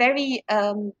it's a very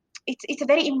it's a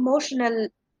very emotional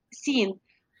scene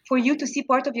for you to see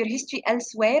part of your history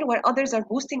elsewhere where others are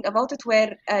boasting about it,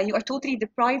 where you are totally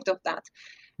deprived of that.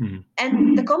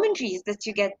 And the commentaries that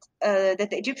you get, that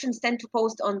the Egyptians tend to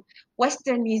post on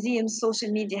Western museums'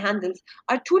 social media handles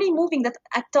are truly moving, that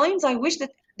at times I wish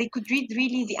that they could read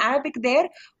really the Arabic there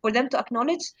for them to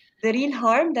acknowledge the real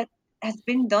harm that has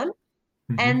been done.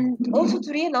 And also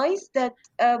to realize that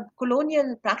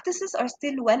colonial practices are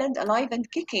still well and alive and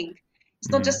kicking.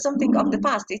 It's not just something of the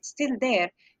past, it's still there,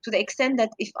 to the extent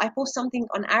that if I post something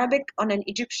on Arabic on an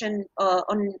Egyptian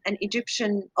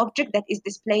object that is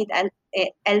displayed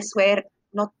elsewhere,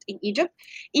 not in Egypt,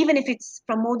 even if it's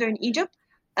from modern Egypt,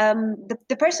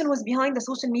 the person who's behind the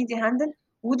social media handle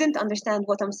wouldn't understand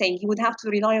what I'm saying. He would have to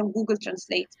rely on Google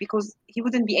Translate because he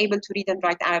wouldn't be able to read and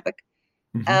write Arabic.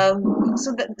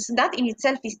 So that in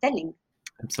itself is telling.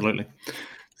 Absolutely.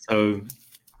 So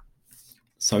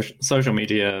social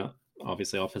media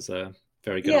obviously offers a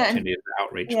very good opportunity for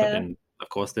outreach, but then of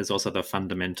course there's also the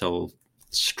fundamental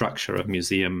structure of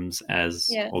museums as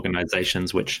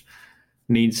organizations, which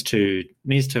needs to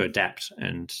adapt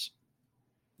and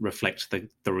reflect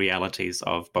the realities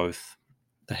of both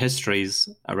the histories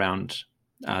around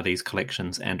these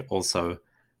collections and also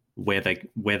where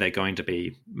they're going to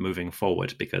be moving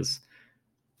forward, because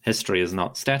history is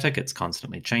not static, it's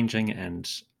constantly changing,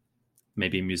 and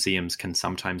maybe museums can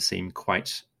sometimes seem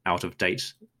quite out of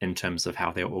date in terms of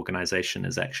how their organization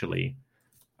is actually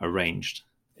arranged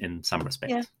in some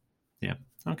respects. Yeah.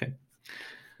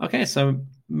 Okay. So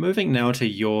moving now to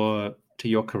your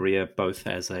career, both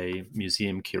as a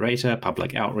museum curator,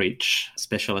 public outreach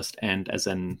specialist, and as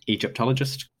an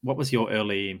Egyptologist, what was your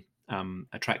early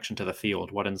attraction to the field?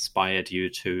 What inspired you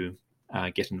to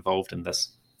get involved in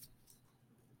this?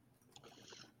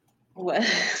 Well,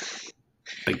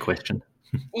 big question.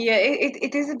 Yeah,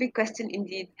 it is a big question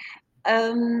indeed.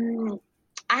 I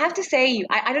have to say,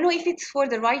 I don't know if it's for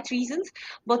the right reasons,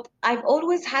 but I've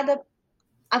always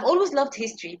loved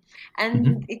history,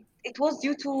 and it was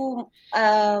due to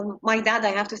my dad,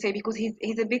 I have to say, because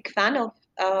he's a big fan of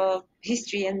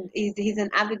history, and he's an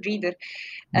avid reader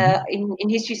in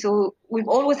history. So we've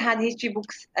always had history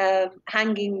books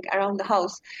hanging around the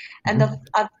house, and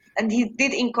and he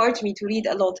did encourage me to read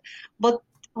a lot. But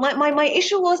my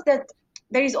issue was that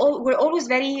we're always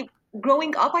very,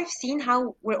 growing up, I've seen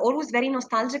how we're always very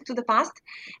nostalgic to the past,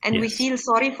 and we feel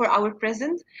sorry for our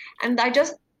present. And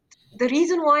the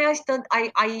reason why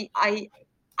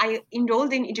I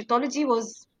enrolled in Egyptology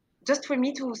was just for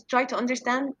me to try to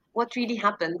understand what really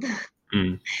happened.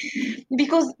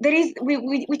 Because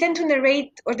we tend to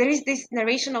narrate, or there is this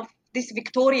narration of this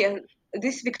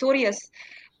victorious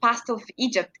past of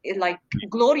Egypt, like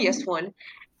glorious one,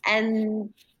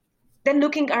 and then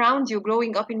looking around you,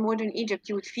 growing up in modern Egypt,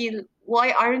 you would feel, why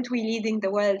aren't we leading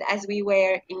the world as we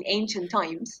were in ancient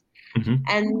times?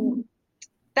 And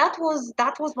that was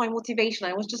my motivation.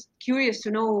 I was just curious to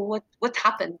know what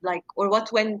happened, like, or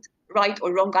what went right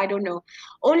or wrong. I don't know.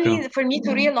 Only for me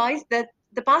to realize that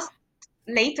the past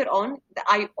later on,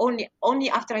 I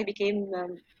only after I became,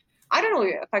 I don't know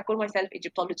if I call myself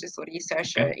Egyptologist or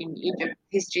researcher in Egypt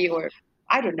history, or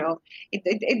I don't know.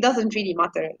 It doesn't really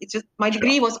matter. It's just my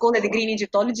degree was called a degree in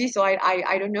Egyptology, so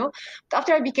I don't know. But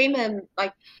after I became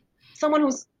like someone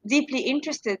who's deeply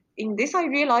interested in this, I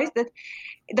realized that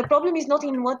the problem is not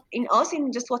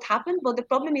in just what happened, but the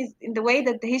problem is in the way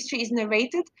that the history is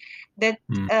narrated, that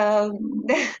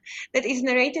that is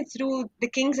narrated through the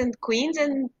kings and queens,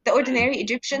 and the ordinary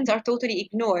Egyptians are totally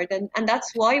ignored, and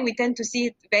that's why we tend to see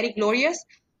it very glorious,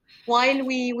 while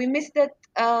we miss that.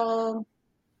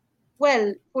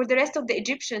 Well, for the rest of the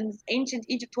Egyptians, ancient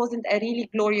Egypt wasn't a really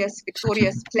glorious,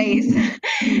 victorious place.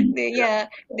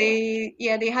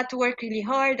 they had to work really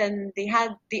hard, and they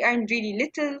earned really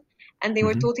little, and they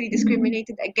were totally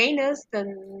discriminated against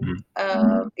and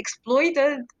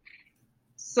exploited.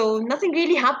 So nothing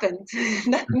really happened.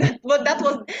 that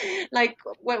was like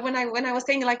when I was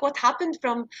saying like what happened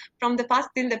from the past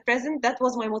till the present. That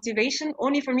was my motivation,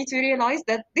 only for me to realize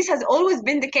that this has always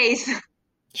been the case.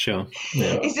 Sure.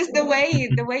 Yeah. It's just the way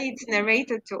it's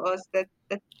narrated to us that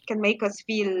can make us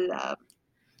feel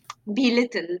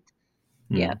belittled.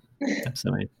 Yeah.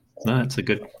 Absolutely. No, that's a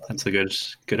good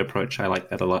approach. I like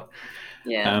that a lot.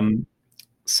 Yeah.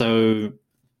 So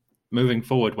moving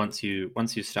forward, once you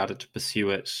started to pursue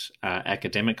it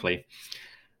academically,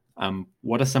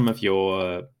 what are some of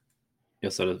your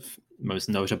sort of most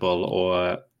notable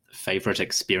or favorite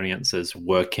experiences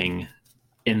working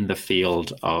in the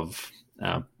field of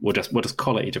we'll just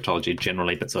call it Egyptology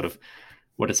generally, but sort of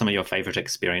what are some of your favorite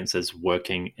experiences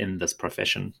working in this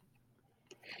profession?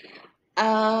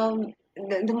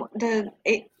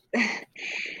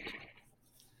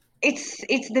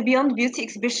 It's the Beyond Beauty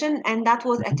exhibition, and that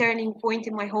was a turning point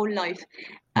in my whole life.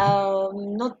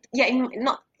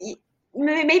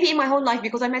 Maybe in my whole life,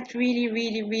 because I met really,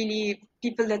 really, really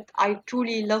people that I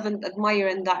truly love and admire,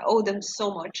 and I owe them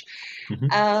so much.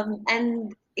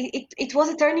 And it was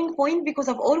a turning point because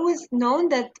I've always known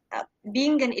that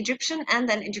being an Egyptian and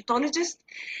an Egyptologist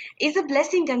is a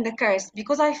blessing and a curse,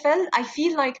 because I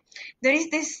feel like there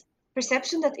is this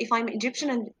perception that if I'm Egyptian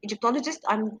and Egyptologist,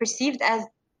 I'm perceived as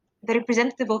the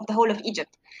representative of the whole of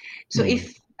Egypt. So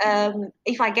if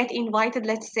I get invited,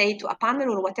 let's say, to a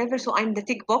panel or whatever, so I'm the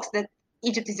tick box that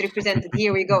Egypt is represented.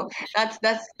 Here we go. That's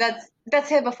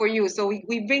Heba for you. So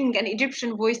we bring an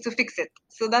Egyptian voice to fix it.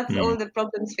 So that's all the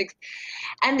problems fixed.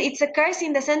 And it's a curse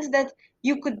in the sense that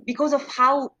you could, because of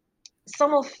how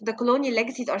some of the colonial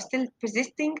legacies are still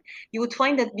persisting, you would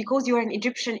find that because you are an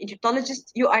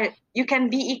Egyptologist, you can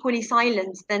be equally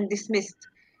silenced and dismissed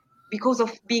because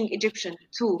of being Egyptian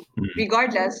too.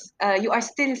 Regardless, you are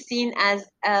still seen as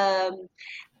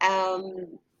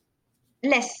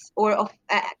less, or of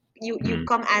you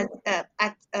come as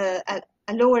at a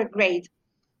lower grade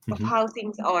of how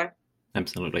things are.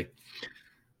 Absolutely.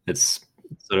 It's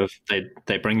sort of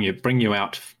they bring you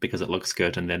out because it looks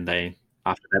good, and then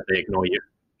after that they ignore you.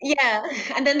 Yeah,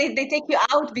 and then they take you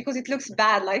out because it looks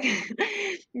bad, like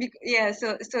yeah.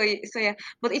 So yeah.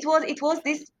 But it was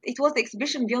the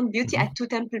exhibition Beyond Beauty at Two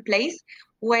Temple Place,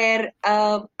 where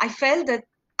I felt that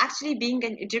actually being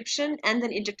an Egyptian and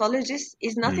an Egyptologist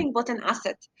is nothing but an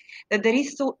asset. That there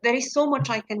is so much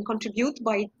I can contribute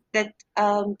by that.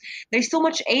 There is so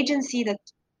much agency that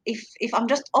if I'm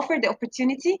just offered the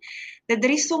opportunity, that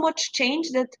there is so much change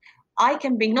that I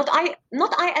can bring. Not I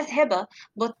as Heba,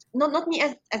 but not me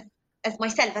as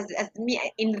myself, as me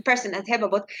in the person as Heba,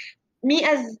 but me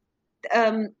as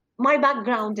my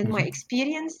background and my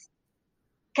experience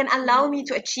can allow me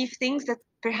to achieve things that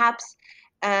perhaps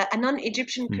a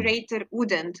non-Egyptian curator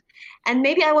wouldn't. And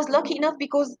maybe I was lucky enough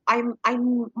because I'm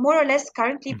more or less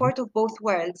currently part of both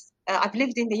worlds. I've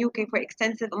lived in the UK for an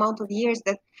extensive amount of years,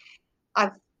 that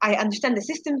I understand the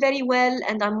system very well,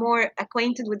 and I'm more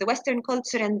acquainted with the Western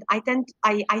culture, and I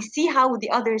see how the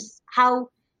others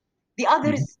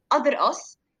other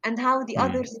us, and how the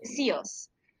others see us,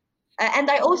 and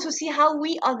I also see how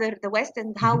we other the West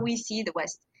and how we see the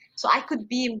West. So I could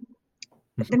be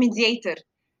the mediator,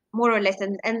 more or less,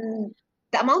 and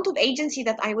the amount of agency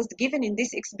that I was given in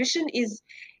this exhibition is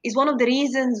one of the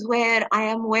reasons where I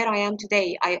am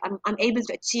today. I'm able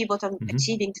to achieve what I'm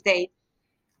achieving today.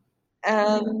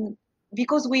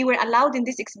 Because we were allowed in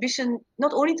this exhibition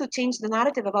not only to change the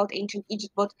narrative about ancient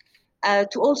Egypt, but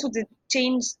to also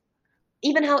change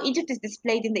even how Egypt is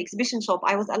displayed in the exhibition shop.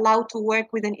 I was allowed to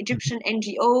work with an Egyptian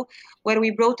NGO where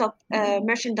we brought up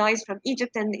merchandise from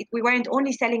Egypt, and we weren't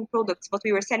only selling products, but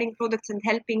we were selling products and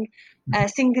helping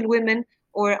single women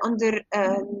or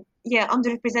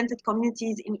underrepresented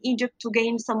communities in Egypt to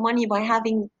gain some money by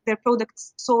having their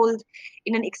products sold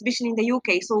in an exhibition in the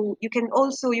UK. So you can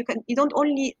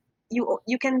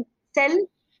sell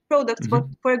products, but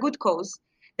for a good cause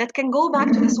that can go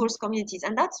back to the source communities.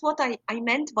 And that's what I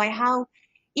meant by how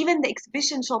even the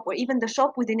exhibition shop, or even the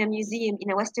shop within a museum,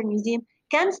 in a Western museum,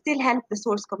 can still help the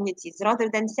source communities rather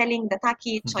than selling the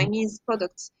tacky Chinese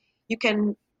products. You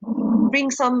can bring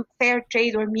some fair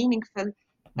trade or meaningful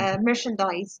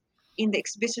merchandise in the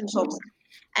exhibition shops.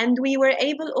 And we were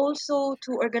able also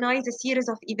to organize a series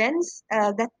of events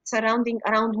that surrounding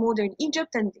around modern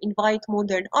Egypt and invite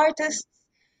modern artists.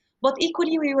 But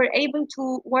equally, we were able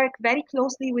to work very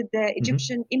closely with the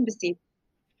Egyptian embassy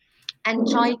and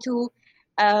try to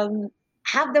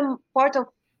have them part of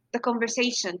the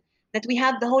conversation, that we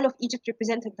have the whole of Egypt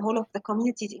represented, the whole of the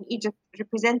communities in Egypt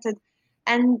represented.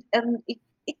 And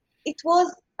it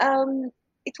was a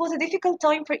difficult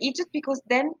time for Egypt, because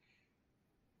then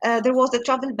there was a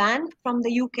travel ban from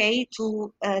the UK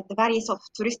to the various of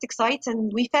touristic sites,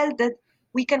 and we felt that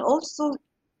we can also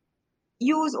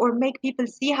use or make people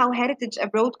see how heritage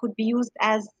abroad could be used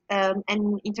as an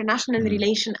international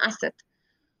relation asset,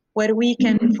 where we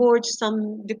can forge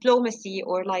some diplomacy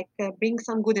or like bring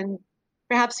some good and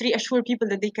perhaps reassure people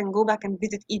that they can go back and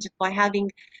visit Egypt by having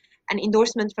an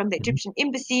endorsement from the Egyptian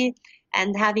embassy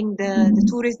and having the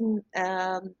tourism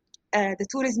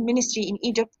ministry in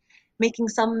Egypt making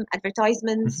some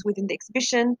advertisements within the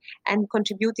exhibition and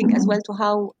contributing as well to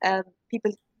how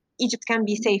Egypt can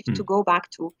be safe to go back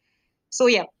to. So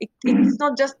yeah, it's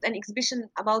not just an exhibition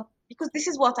about, because this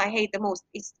is what I hate the most.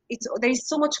 There is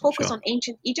so much focus on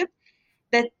ancient Egypt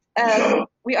that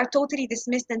we are totally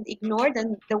dismissed and ignored,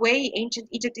 and the way ancient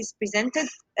Egypt is presented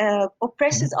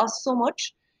oppresses us so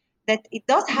much that it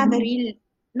does have a real,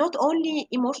 not only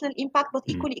emotional impact, but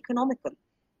equally economical,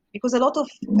 because a lot of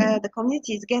the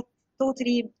communities get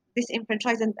totally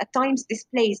disenfranchised and at times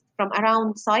displaced from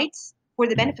around sites for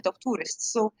the benefit of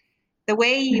tourists. So the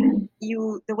way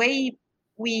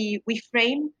we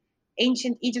frame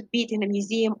ancient Egypt, be it in a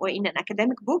museum or in an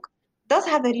academic book, does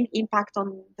have a real impact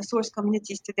on the source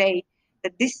communities today,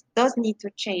 that this does need to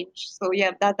change. So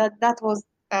yeah, that was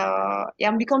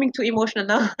I'm becoming too emotional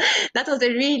now. That was a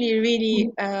really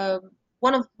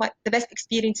one of the best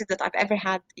experiences that I've ever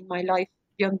had in my life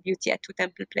beyond beauty at Two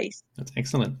Temple Place. That's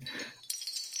excellent.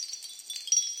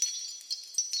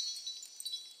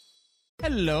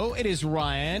 Hello, it is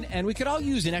Ryan, and we could all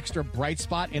use an extra bright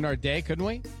spot in our day, couldn't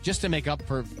we? Just to make up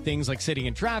for things like sitting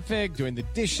in traffic, doing the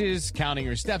dishes, counting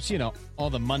your steps, you know,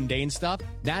 all the mundane stuff.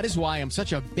 That is why I'm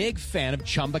such a big fan of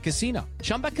Chumba Casino.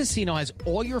 Chumba Casino has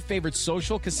all your favorite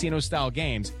social casino-style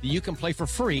games that you can play for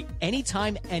free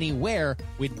anytime, anywhere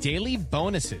with daily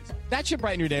bonuses. That should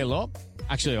brighten your day a little.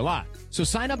 Actually, a lot. So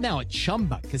sign up now at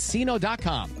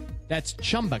ChumbaCasino.com. That's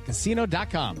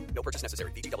ChumbaCasino.com. No purchase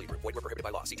necessary. VGW Group. Void where prohibited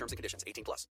by law. See terms and conditions.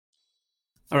 18+.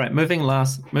 All right, moving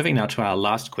now to our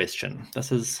last question.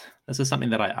 This is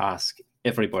something that I ask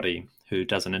everybody who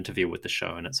does an interview with the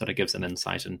show, and it sort of gives an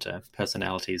insight into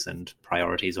personalities and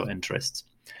priorities or interests.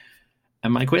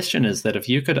 And my question is that if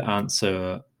you could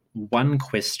answer one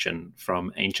question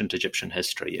from ancient Egyptian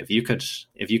history, if you could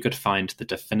find the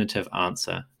definitive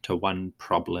answer to one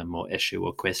problem or issue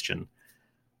or question,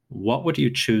 what would you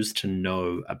choose to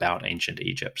know about ancient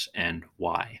Egypt and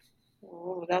why?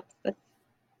 Oh, that's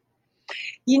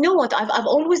you know what? I've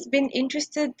always been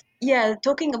interested. Yeah,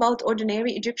 talking about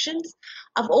ordinary Egyptians,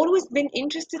 I've always been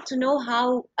interested to know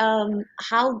how the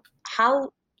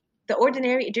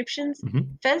ordinary Egyptians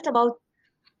felt about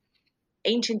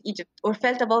ancient Egypt, or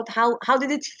felt about how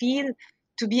did it feel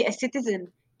to be a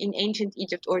citizen in ancient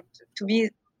Egypt, or to be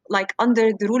like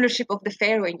under the rulership of the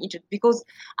pharaoh in Egypt, because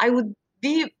I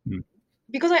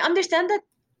understand that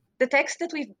the text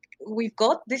that we've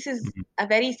got, this is a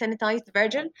very sanitized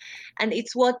version, and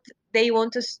it's what they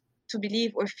want us to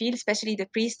believe or feel, especially the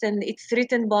priests, and it's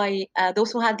written by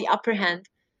those who had the upper hand.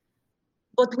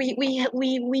 But we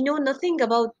know nothing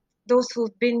about those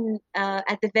who've been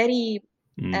at the very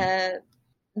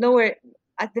lower,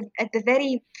 at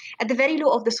the very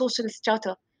low of the social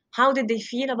strata. How did they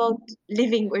feel about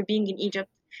living or being in Egypt?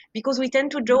 Because we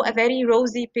tend to draw a very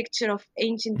rosy picture of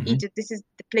ancient Egypt. This is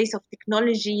the place of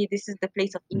technology. This is the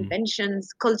place of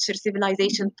inventions, culture,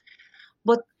 civilization.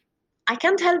 But I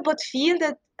can't help but feel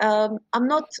that I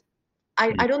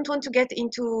don't want to get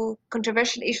into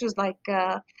controversial issues like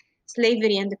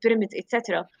slavery and the pyramids,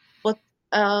 etc. But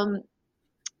I'm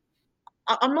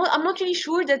not really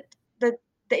sure that the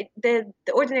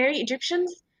ordinary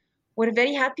Egyptians were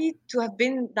very happy to have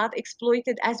been that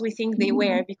exploited as we think they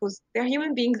were, because they're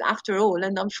human beings after all,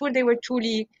 and I'm sure they were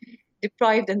truly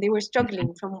deprived and they were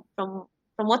struggling from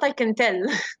what I can tell.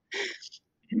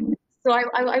 So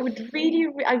I would really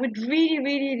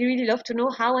love to know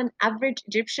how an average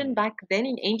Egyptian back then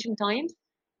in ancient times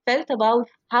felt about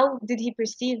how did he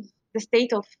perceive the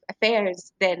state of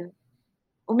affairs then.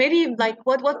 Or maybe like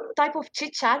what type of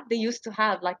chit chat they used to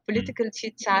have, like political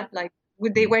chit chat, like were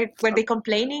they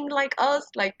complaining like us,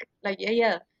 like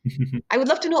yeah. I would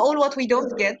love to know all what we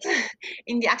don't get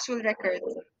in the actual record,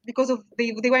 because of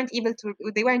they weren't able to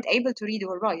read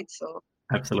or write. So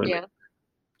absolutely, yeah,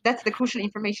 that's the crucial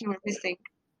information we're missing.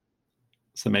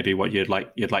 So maybe what you'd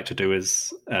like to do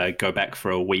is go back for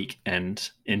a week and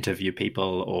interview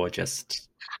people, or just.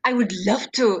 I would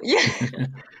love to. Yeah.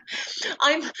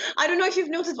 I don't know if you've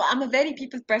noticed, but I'm a very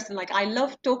people person. Like, I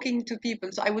love talking to people.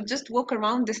 So I would just walk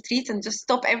around the streets and just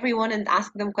stop everyone and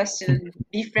ask them questions and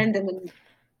befriend them, and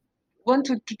want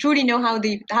to truly know how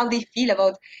they feel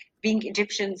about being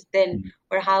Egyptians then,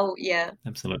 or how, yeah.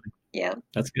 Absolutely. Yeah.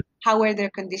 That's good. How were their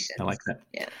conditions? I like that.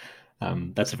 Yeah.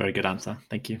 That's a very good answer.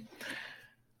 Thank you.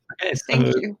 Okay, so thank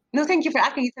you. No, thank you for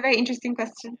asking. It's a very interesting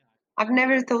question. I've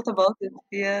never thought about it.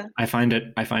 Yeah. I find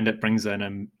it brings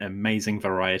an amazing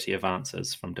variety of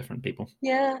answers from different people.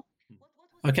 Yeah.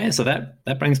 Okay, so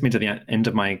that brings me to the end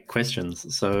of my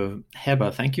questions. So,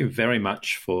 Heba, thank you very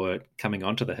much for coming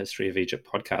on to the History of Egypt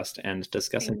podcast and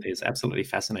discussing these. Absolutely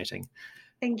fascinating.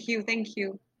 Thank you. Thank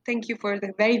you. Thank you for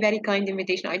the very, very kind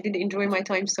invitation. I did enjoy my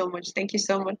time so much. Thank you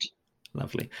so much.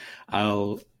 Lovely.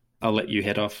 I'll let you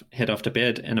head off to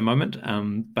bed in a moment.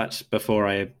 But before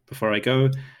I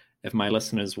go, if my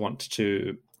listeners want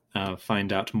to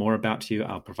find out more about you,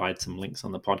 I'll provide some links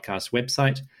on the podcast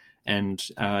website. And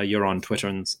you're on Twitter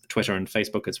and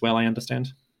Facebook as well, I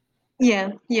understand?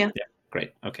 Yeah.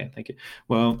 Great. Okay, thank you.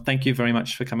 Well, thank you very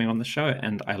much for coming on the show,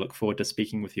 and I look forward to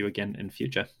speaking with you again in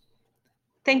future.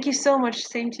 Thank you so much.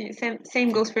 Same to you.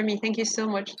 Same goes for me. Thank you so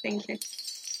much. Thank you.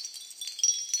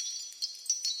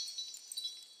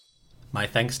 My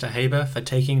thanks to Heba for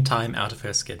taking time out of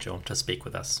her schedule to speak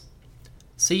with us.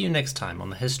 See you next time on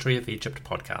the History of Egypt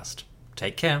podcast.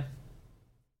 Take care.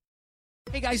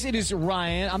 Hey guys, it is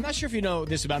Ryan. I'm not sure if you know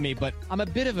this about me, but I'm a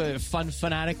bit of a fun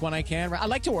fanatic when I can. I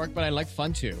like to work, but I like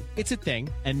fun too. It's a thing.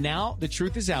 And now the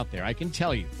truth is out there. I can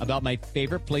tell you about my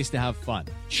favorite place to have fun.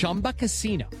 Chumba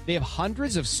Casino. They have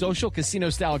hundreds of social casino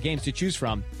style games to choose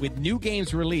from with new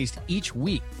games released each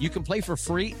week. You can play for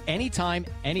free anytime,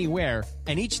 anywhere.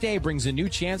 And each day brings a new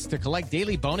chance to collect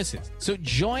daily bonuses. So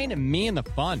join me in the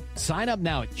fun. Sign up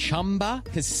now at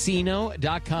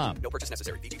ChumbaCasino.com. No purchase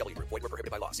necessary. VGW. Void where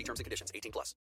prohibited by law. See terms and conditions. 18+.